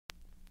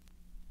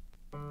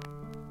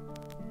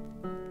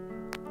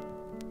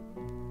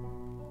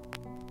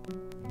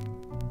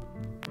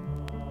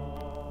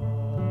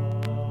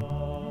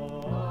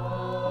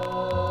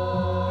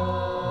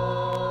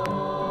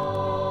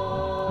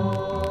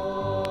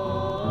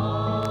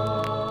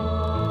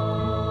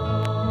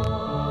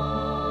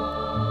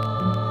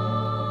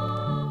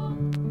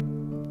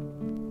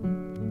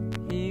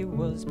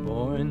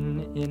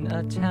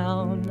a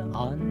town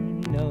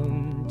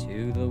unknown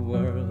to the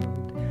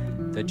world,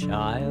 the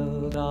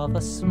child of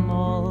a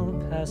small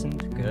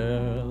peasant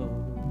girl.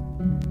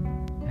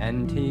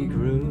 And he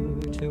grew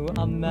to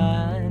a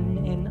man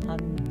in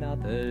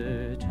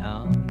another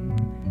town.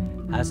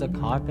 As a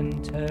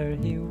carpenter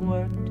he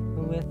worked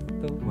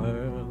with the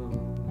world.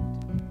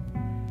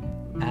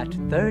 At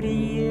 30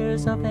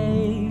 years of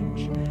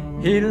age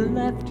he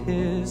left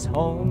his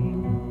home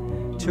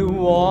to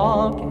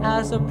walk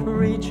as a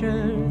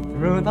preacher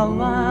through the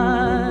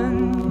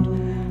land.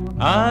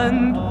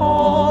 And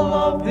all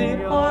of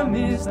the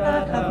armies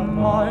that have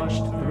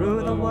marched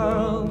through the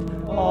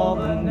world, all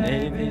the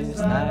navies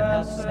that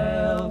have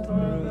sailed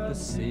through the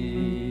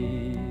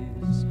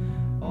seas,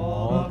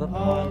 all the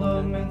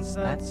parliaments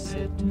that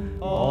sit,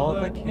 all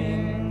the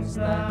kings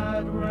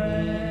that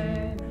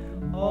reign,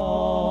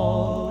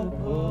 all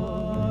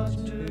put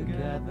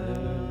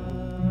together,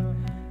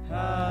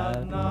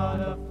 have not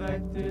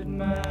affected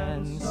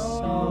man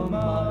so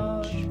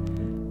much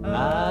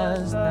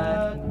as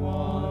that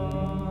one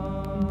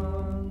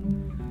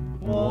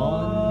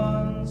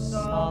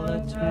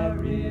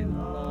solitary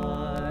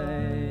life.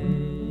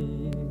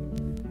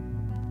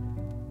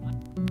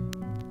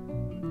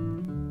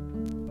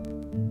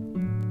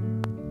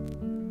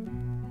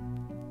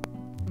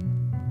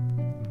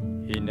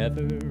 He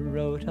never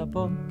wrote a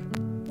book,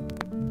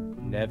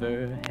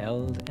 never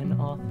held an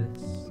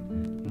office,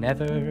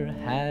 never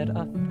had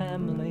a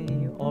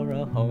family or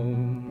a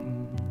home.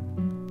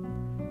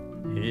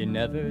 He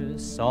never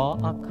saw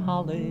a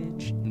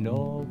college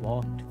nor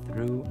walked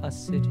through a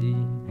city,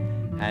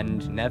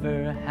 and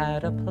never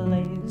had a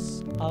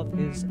place of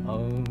his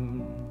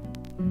own.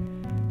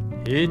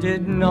 He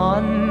did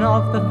none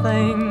of the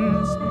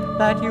things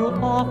that you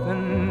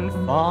often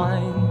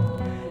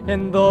find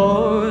in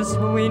those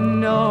who we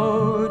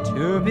know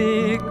to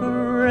be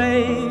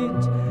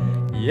great.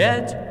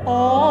 Yet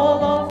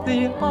all of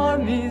the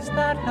armies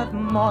that have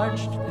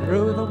marched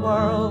through the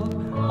world,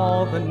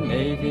 all the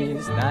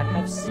navies that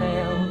have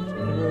sailed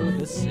through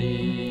the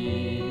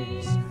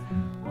seas,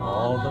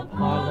 all the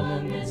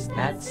parliaments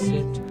that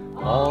sit,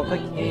 all the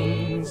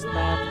kings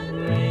that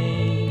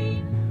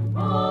reign,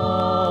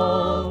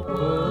 all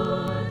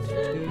put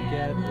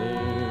together,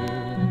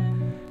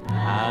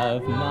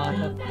 have not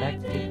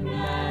affected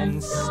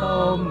man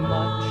so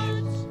much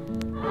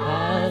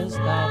as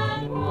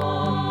that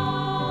one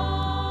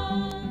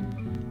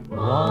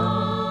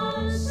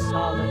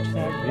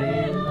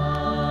solitary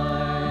life.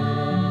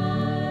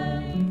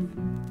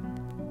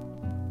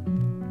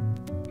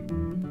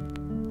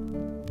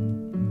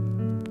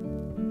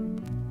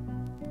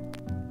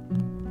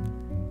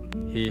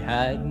 He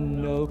had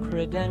no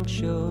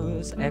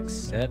credentials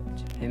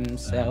except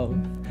himself,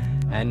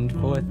 and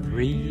for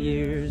 3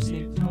 years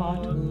he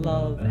taught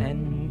love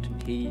and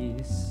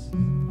peace.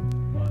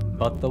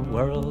 But the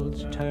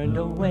world turned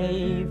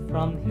away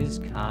from his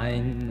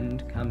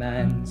kind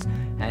commands,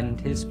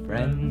 and his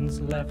friends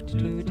left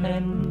to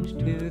tend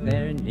to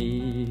their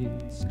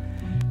needs.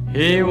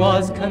 He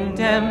was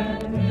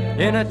condemned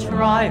in a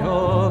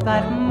trial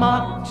that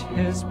mocked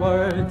his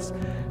words,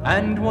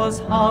 and was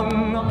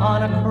hung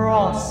on a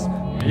cross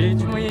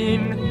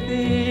between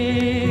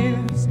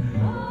thieves.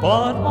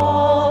 But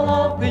all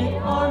of the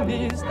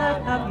armies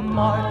that have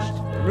marched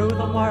through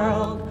the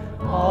world,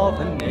 all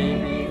the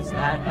navies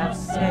that have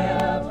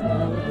sailed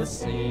through the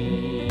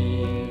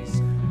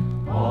seas,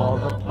 all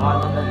the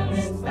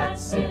parliaments that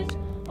sit,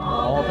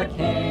 all the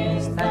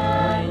kings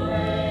that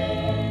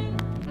reign,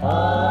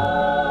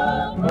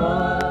 all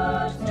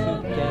put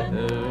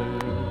together,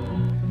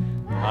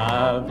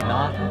 have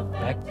not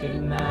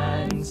affected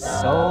man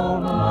so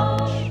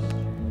much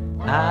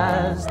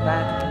as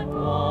that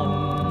one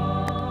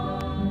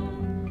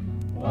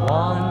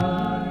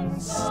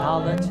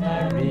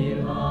solitary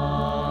life.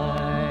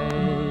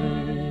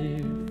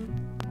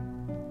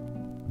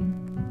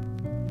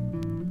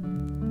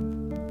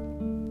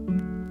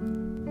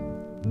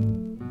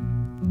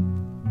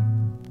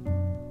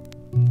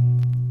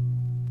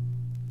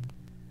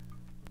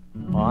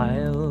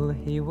 While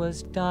he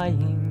was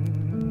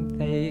dying,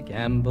 they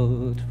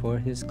gambled for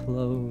his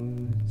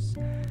clothes,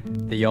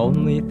 the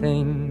only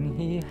thing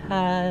he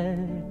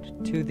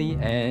had to the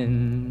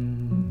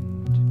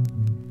end.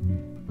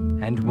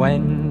 And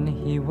when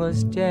he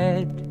was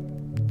dead,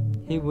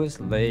 he was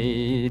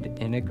laid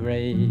in a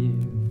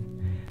grave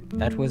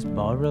that was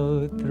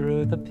borrowed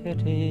through the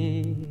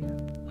pity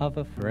of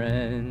a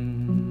friend.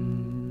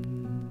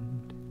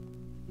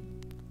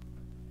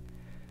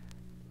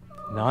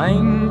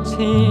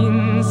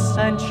 19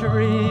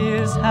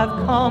 centuries have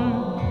come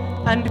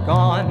and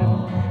gone,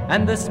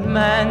 and this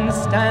man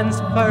stands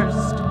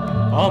first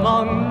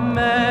among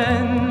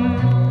men.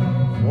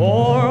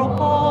 For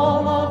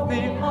all of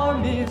the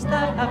armies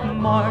that have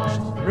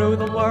marched through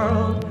the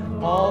world,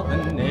 all the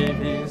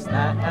navies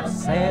that have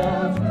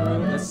sailed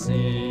through the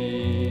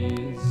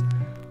seas,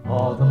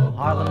 all the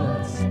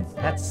parliaments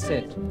that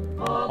sit,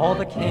 all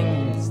the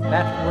kings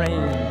that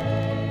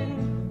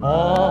reign,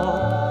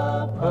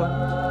 all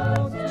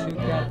put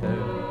together,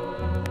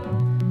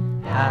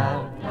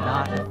 have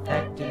not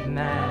affected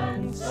man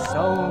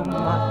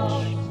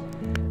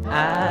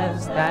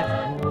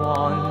that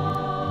one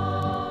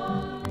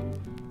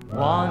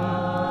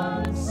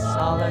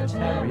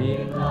solitary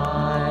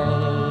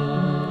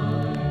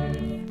life.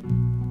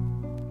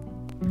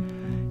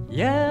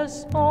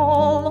 Yes,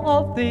 all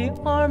of the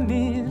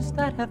armies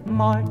that have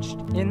marched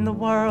in the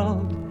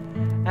world,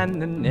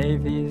 and the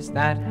navies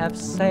that have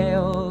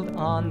sailed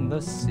on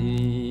the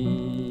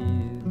seas,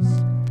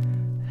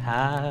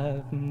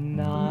 have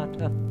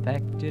not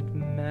affected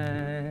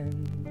man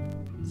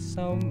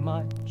so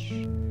much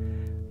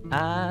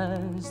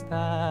as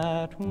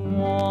that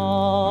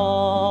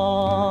one